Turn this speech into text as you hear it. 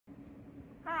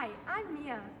Hi, I'm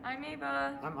Mia. I'm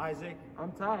Ava. I'm Isaac.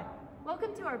 I'm Ty.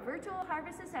 Welcome to our virtual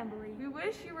Harvest Assembly. We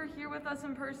wish you were here with us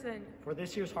in person. For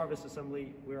this year's Harvest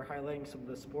Assembly, we are highlighting some of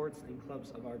the sports and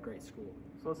clubs of our great school.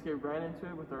 So let's get right into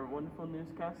it with our wonderful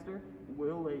newscaster,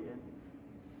 Will Layton.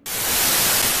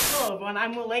 Hello everyone,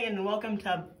 I'm Will Layton and welcome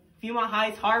to Viewmont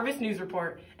High's Harvest News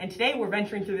Report. And today we're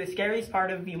venturing through the scariest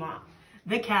part of Viewmont,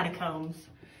 the catacombs.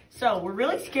 So we're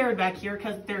really scared back here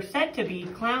because they're said to be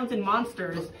clowns and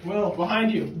monsters. Will, behind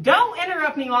you. Don't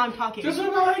interrupt me while I'm talking. Just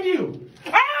look behind you.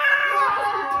 Ah!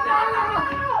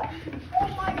 Oh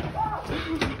my God!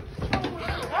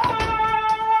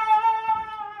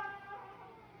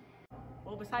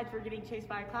 Well, besides for getting chased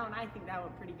by a clown, I think that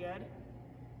went pretty good.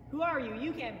 Who are you?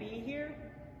 You can't be here.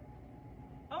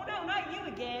 Oh no, not you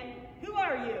again. Who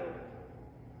are you?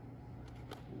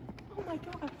 Oh my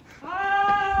God.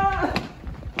 Ah!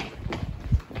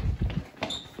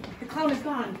 The clown is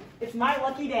gone. It's my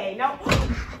lucky day. No,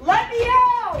 let me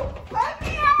out! Let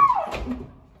me out!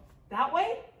 That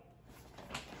way?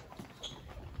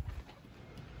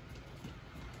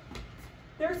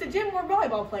 There's a gym where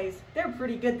volleyball plays. They're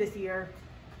pretty good this year.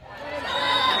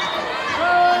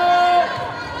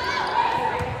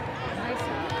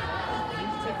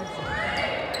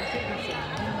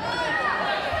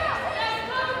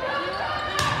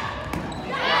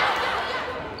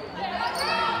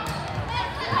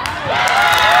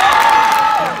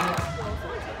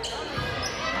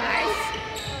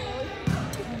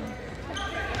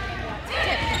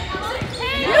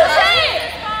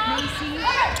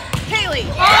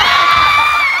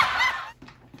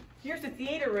 Here's the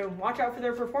theater room. Watch out for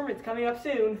their performance coming up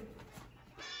soon.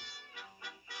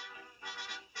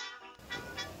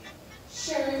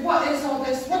 Sherry, what is all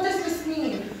this? What does this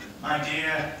mean? My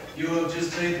dear, you have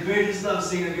just played the greatest love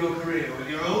scene of your career with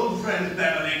your old friend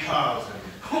Beverly Carlton.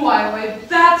 Why,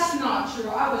 that's not true.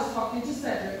 I was talking to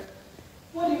Cedric.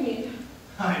 What do you mean?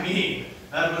 I mean,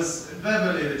 that was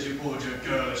Beverly that you poured your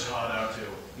girlish heart out to,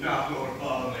 not Lord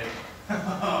Bartley.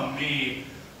 Oh, me.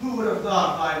 Who would have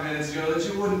thought 5 minutes ago that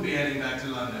you wouldn't be heading back to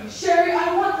London? Sherry,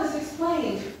 I want this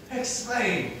explained.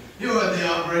 Explain. You heard the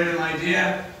operator, my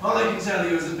dear. All I can tell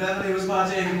you is that Beverly was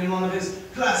partaking in one of his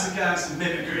classic acts of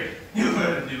mimicry. You've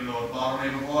heard of new Lord Bartley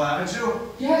before, haven't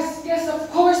you? Yes, of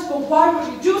course, but why would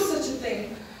you do such a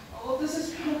thing? Oh, this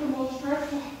is kind of the most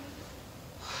dreadful.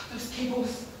 Those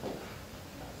cables.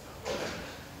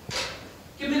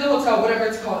 Give me the hotel, whatever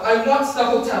it's called. I want the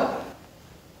hotel.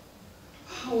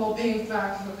 Oh, well, paying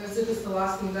back, look, as if it's the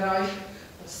last thing that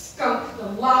the skunk, the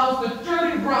loud, the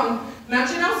dirty, rotten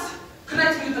mansion house,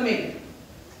 connect me with the maid.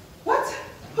 What?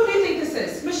 Who do you think this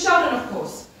is? Miss Sheldon, of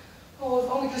course. Oh, if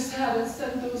only Cassette had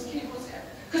sent those cables here.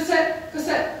 Cassette,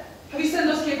 have you sent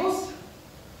those cables?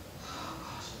 Oh,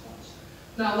 gosh.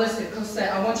 Now listen,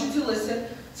 Cassette, I want you to listen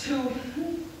to...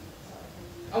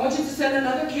 I want you to send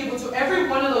another cable to every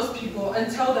one of those people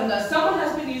and tell them that someone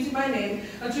has been using my name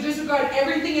and to disregard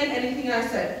everything and anything I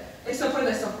said, except for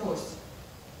this, of course.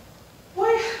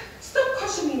 Why? Stop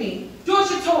questioning me. Do as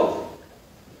you're told.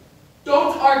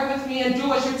 Don't argue with me and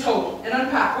do as you're told. And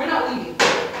unpack. We're not leaving.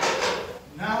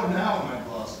 Now, my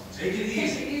boss. Take it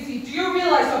easy. Take it easy. Do you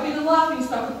realize I'll be the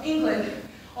laughingstock of England?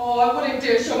 Oh, I wouldn't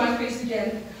dare show my face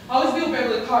again. I always knew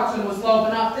Beverly Carlton was low,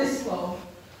 but not this low.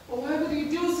 But why would you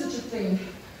do such a thing?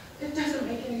 It doesn't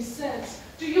make any sense.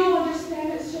 Do you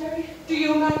understand it, Sherry? Do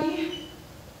you, Maggie?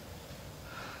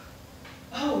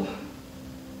 Oh.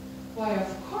 Why,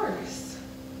 of course.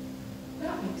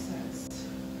 That makes sense.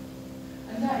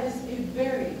 And that is a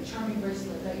very charming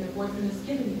bracelet that your boyfriend has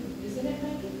given you, isn't it,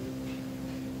 Maggie?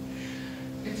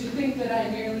 Did you think that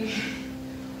I merely...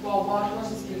 Well, Wild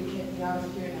Horses can get me out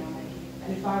of here now, Maggie.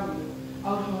 And if I were you, I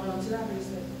would hold on to that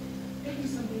bracelet. Maybe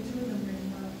something to remember in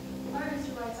life. Artist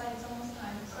right side, it's almost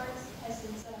time. Starts has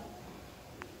been set up.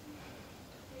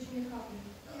 Here's your copy.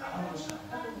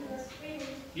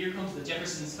 Here comes the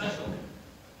Jefferson special.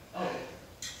 Oh,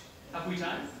 have we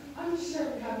time? I'm sure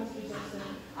we have Mr. Jefferson.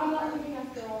 I'm not leaving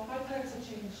after all. My plans have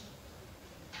changed.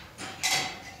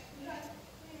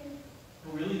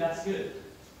 Oh, really? That's good.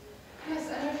 Yes,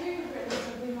 and I hear you've written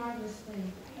something marvelous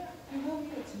thing. You will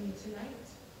read it to me tonight,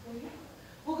 will you?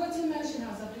 We'll go to the mansion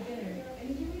house after dinner, and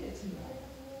you can read it to me.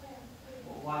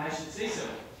 Well, why, I should say so.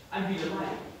 I'd be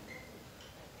delighted.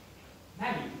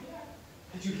 Maggie,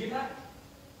 did you hear that?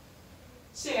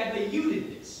 Say, I bet you did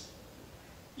this.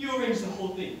 You arranged the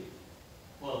whole thing.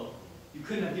 Well, you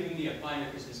couldn't have given me a finer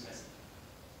Christmas present.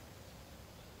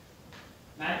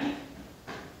 Maggie?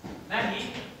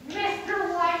 Maggie?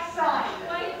 Mr. Whiteside!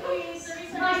 Wait, please.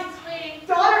 My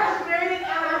daughter has married an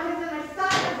anarchist and my son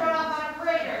has run off on a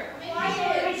freighter. Why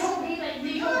did they told me that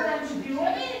you told them to do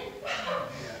it?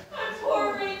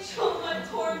 Poor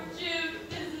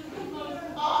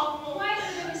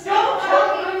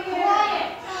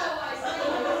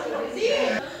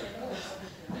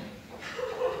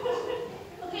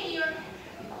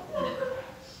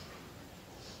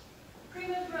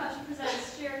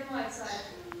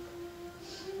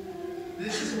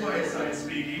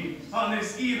on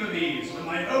this eve of eves, when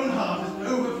my own heart is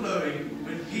overflowing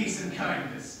with peace and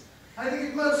kindness, I think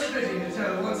it most fitting to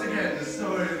tell once again the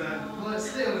story of that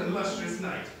still and lustrous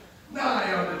night,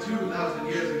 nigh on to 2,000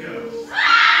 years ago.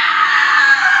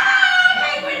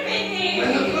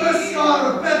 When the first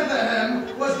star of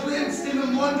Bethlehem was glimpsed in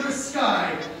the wondrous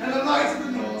sky, and the lights of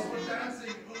the north were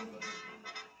dancing over the...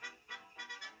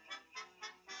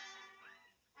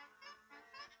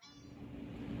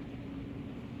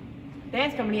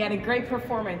 Dance company had a great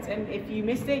performance, and if you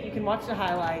missed it, you can watch the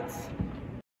highlights.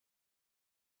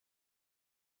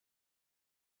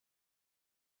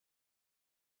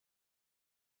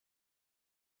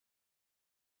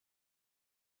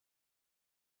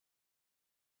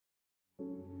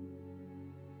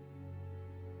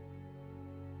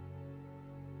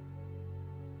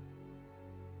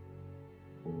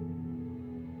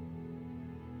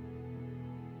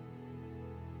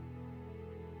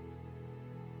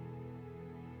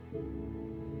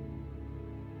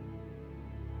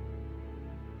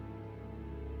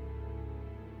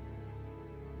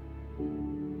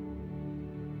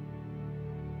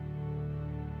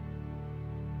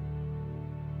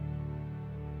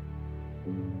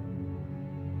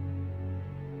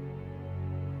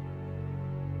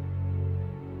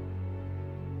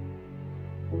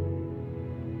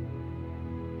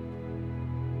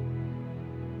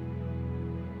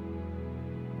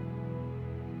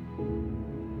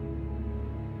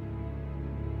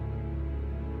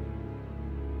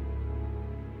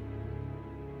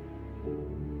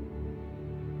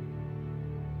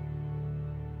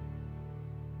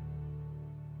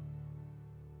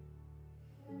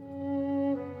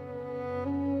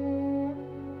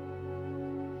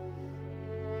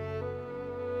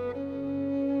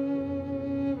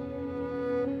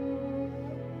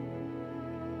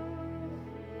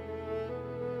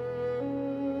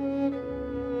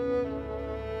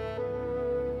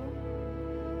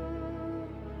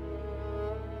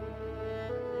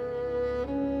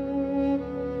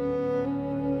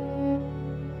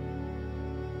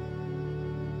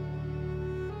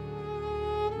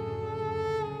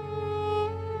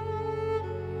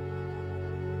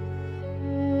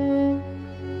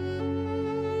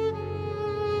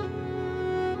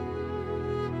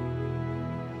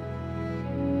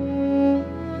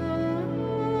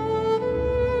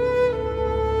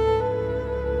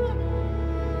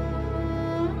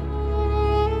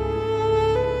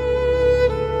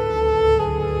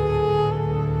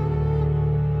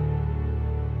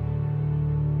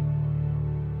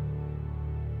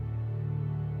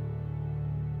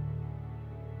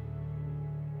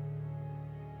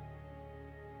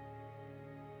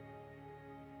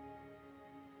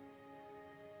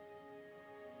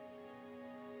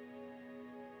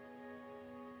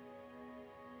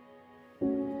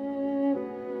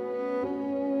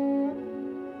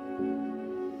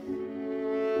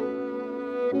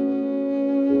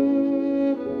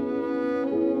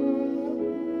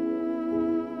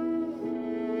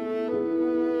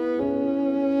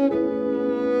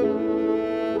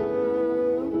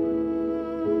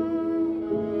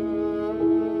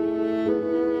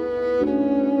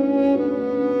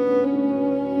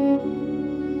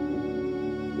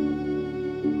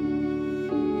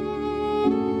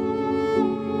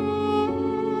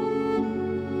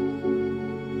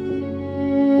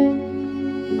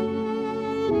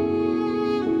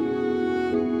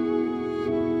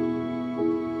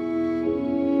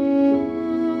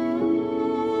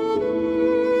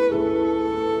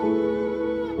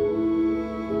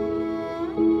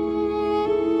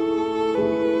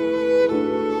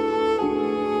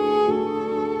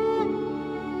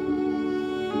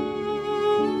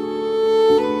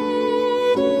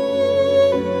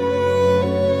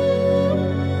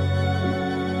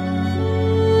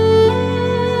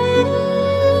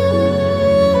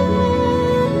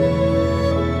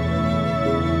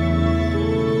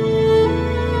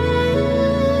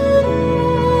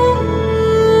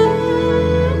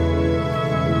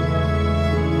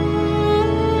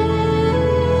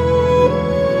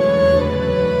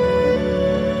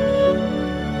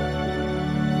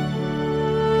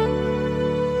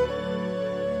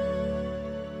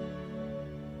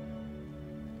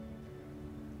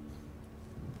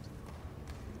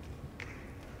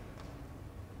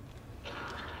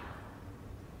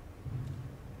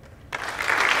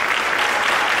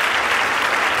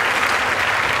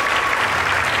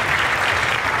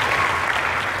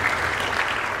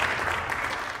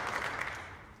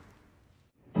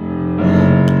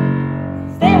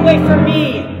 away from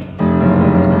me!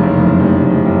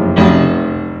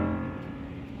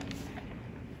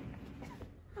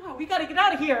 Oh, we gotta get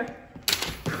out of here.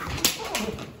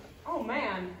 Oh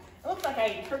man. Looks like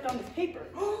I tripped on this paper.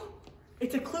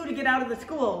 It's a clue to get out of the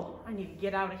school. I need to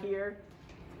get out of here.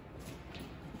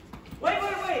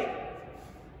 Wait.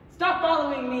 Stop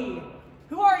following me.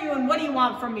 Who are you and what do you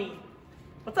want from me?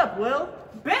 What's up, Will?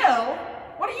 Bill?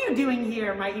 What are you doing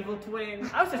here, my evil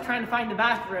twin? I was just trying to find the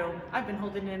bathroom. I've been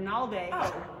holding it in all day.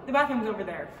 Oh, the bathroom's over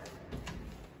there.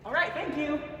 All right, thank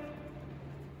you.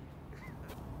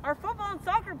 Our football and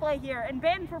soccer play here, and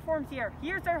band performs here.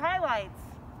 Here's our highlights.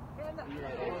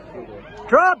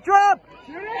 Drop!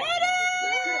 Hit it!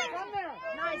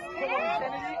 Nice hit!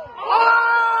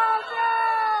 Oh,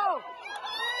 no!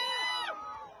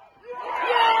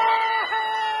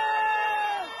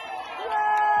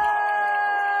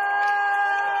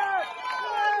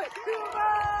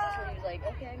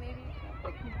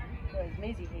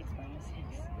 Maisie hates my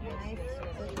mistakes.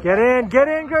 Get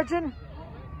in, Gretchen!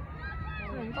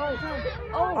 Oh!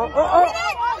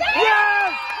 Yes!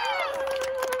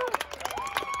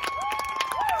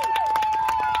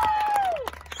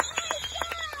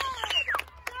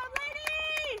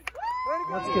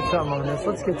 Let's get something on this.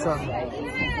 Let's get something. Go,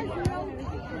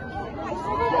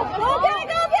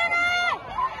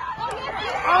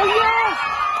 Oh, yes!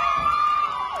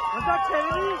 Was that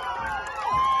Kennedy?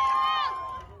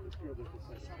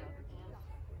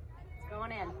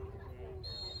 Going in.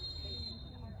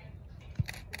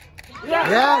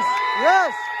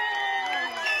 Yes!